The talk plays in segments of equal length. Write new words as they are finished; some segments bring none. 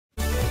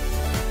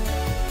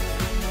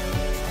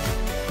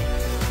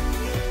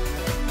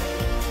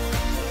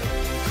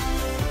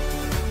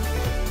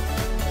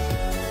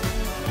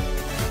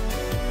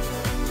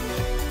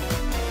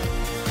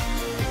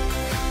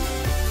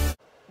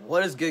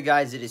What is good,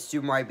 guys? It is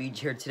Super Beach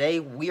here. Today,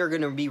 we are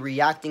going to be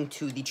reacting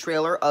to the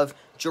trailer of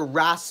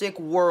Jurassic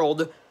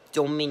World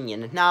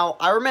Dominion. Now,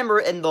 we all remember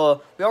in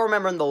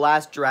the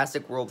last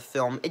Jurassic World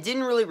film, it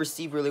didn't really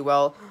receive really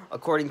well,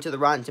 according to the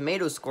Rotten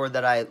Tomatoes score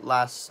that I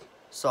last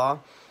saw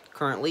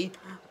currently.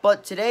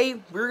 But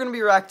today, we're going to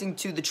be reacting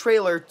to the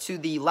trailer to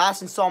the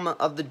last installment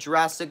of the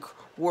Jurassic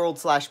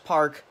World /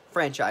 Park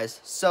franchise.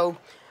 So,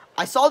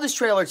 I saw this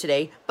trailer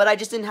today, but I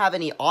just didn't have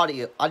any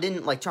audio. I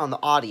didn't, turn on the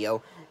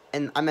audio.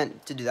 And I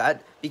meant to do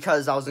that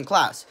because I was in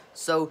class.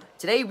 So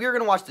today we're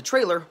going to watch the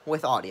trailer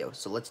with audio.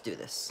 So let's do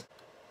this.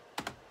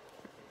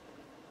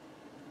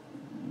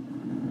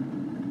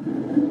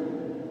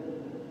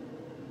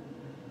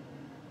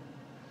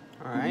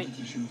 Alright. I wanted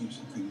to show them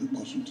something that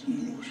wasn't an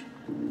illusion.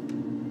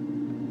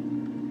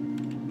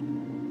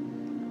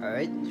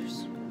 Alright,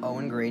 there's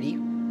Owen Grady.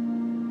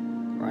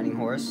 Riding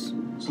horse.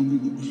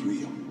 Something that was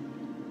real.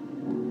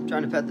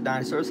 Trying to pet the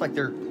dinosaurs like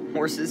they're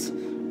horses.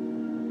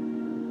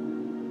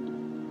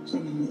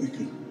 Something that they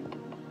could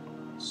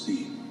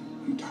see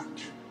and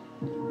touch.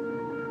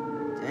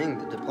 Dang,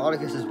 the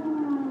Diplodocus is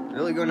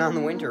really going down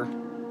the winter.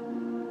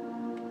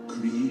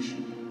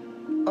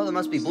 Creation. Oh, that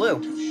must be Blue.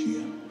 Of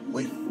sheer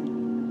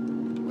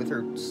With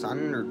her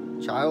son or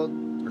child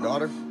or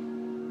daughter? I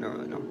don't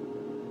really know.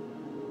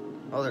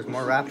 Oh, there's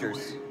more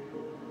raptors.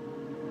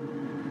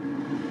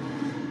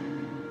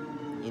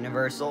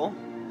 Universal.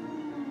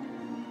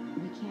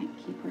 We can't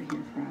keep her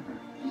here forever.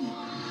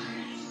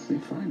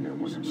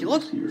 She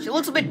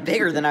looks a bit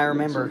bigger than I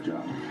remember.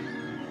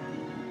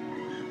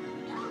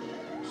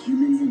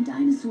 Humans and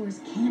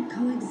dinosaurs can't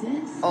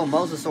coexist. Oh,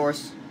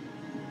 Mosasaurus.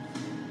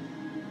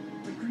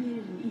 We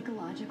created an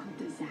ecological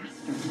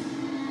disaster.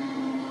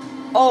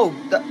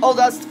 Oh,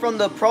 that's from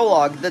the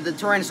prologue, the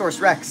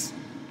Tyrannosaurus Rex.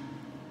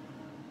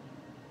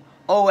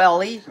 Oh,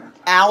 Ellie,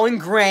 Alan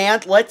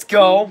Grant, let's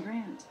go.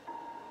 Grant.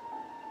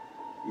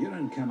 You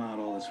didn't come out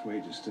all this way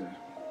just to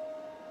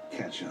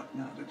catch up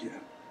now, did you?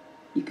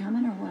 You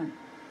coming or what?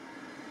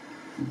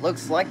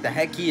 Looks like the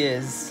heck he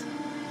is.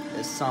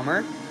 This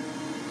summer.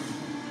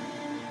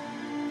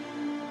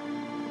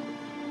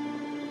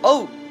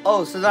 Oh,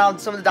 so now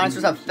some of the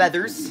dinosaurs have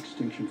feathers.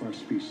 Extinction of our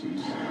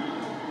species.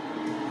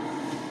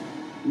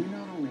 We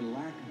not only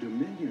lack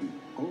dominion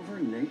over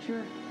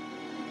nature,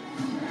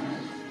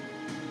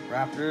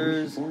 Raptors.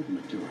 we're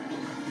subordinate to it.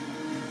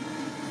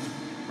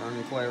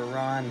 Run, Claire,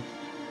 run.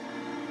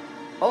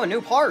 Oh, a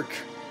new park.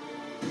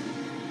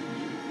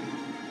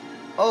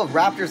 Oh,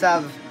 raptors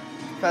have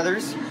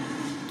feathers.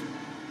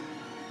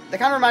 They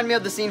kind of remind me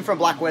of the scene from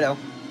Black Widow.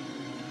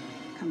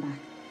 Come back.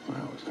 I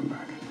always come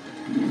back.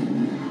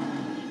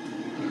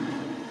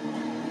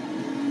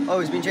 Oh,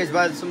 he's being chased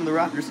by some of the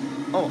raptors.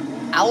 Oh,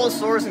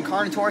 Allosaurus and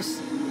Carnotaurus.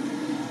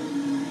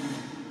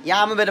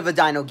 Yeah, I'm a bit of a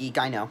dino geek,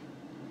 I know.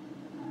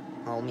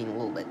 I mean, a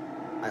little bit.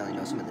 I only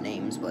know some of the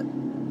names, but...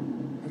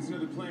 That's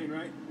another plane,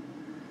 right?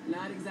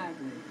 Not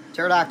exactly.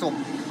 Pterodactyl.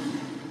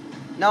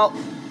 No.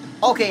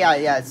 Okay,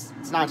 yeah,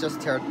 it's not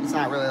just it's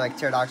not really like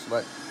pterodactyl,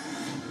 but...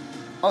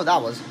 Oh,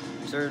 that was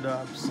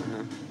Pterodops.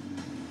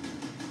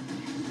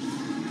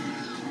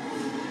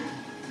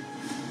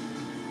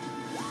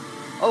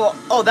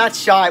 Oh, that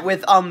shot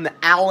with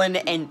Alan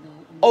and...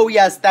 Oh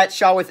yes, that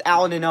shot with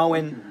Alan and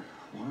Owen.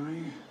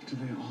 Why do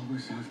they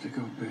always have to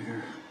go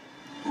bigger?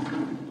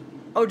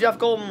 Oh, Jeff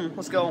Golden,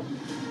 let's go.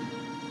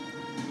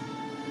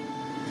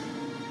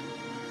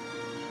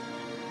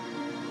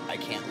 I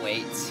can't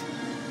wait.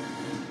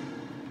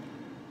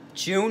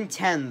 June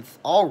 10th.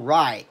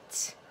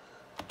 Alright.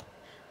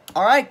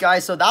 Alright,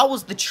 guys, so that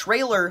was the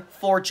trailer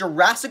for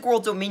Jurassic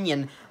World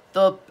Dominion.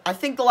 I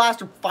think the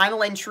last or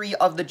final entry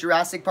of the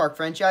Jurassic Park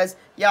franchise.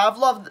 Yeah, I've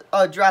loved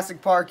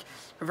Jurassic Park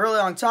for a very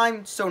long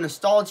time. So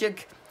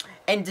nostalgic.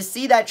 And to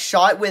see that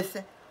shot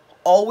with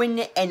Owen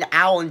and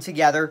Alan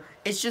together,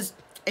 it just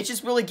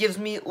really gives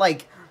me,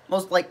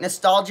 most,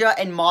 nostalgia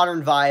and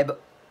modern vibe.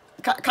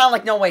 Kind of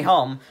like No Way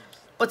Home.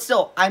 But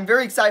still, I'm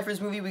very excited for this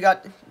movie. We're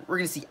going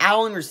to see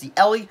Alan, we're going to see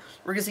Ellie,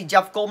 we're going to see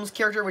Jeff Goldblum's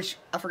character, which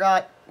I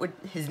forgot what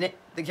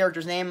the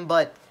character's name,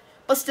 but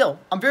still,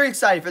 I'm very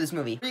excited for this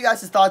movie. What are you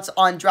guys' thoughts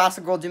on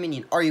Jurassic World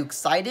Dominion? Are you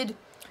excited?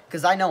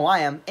 Because I know I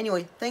am.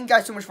 Anyway, thank you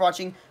guys so much for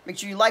watching. Make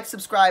sure you like,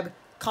 subscribe,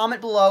 comment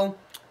below,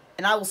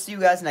 and I will see you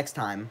guys next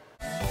time.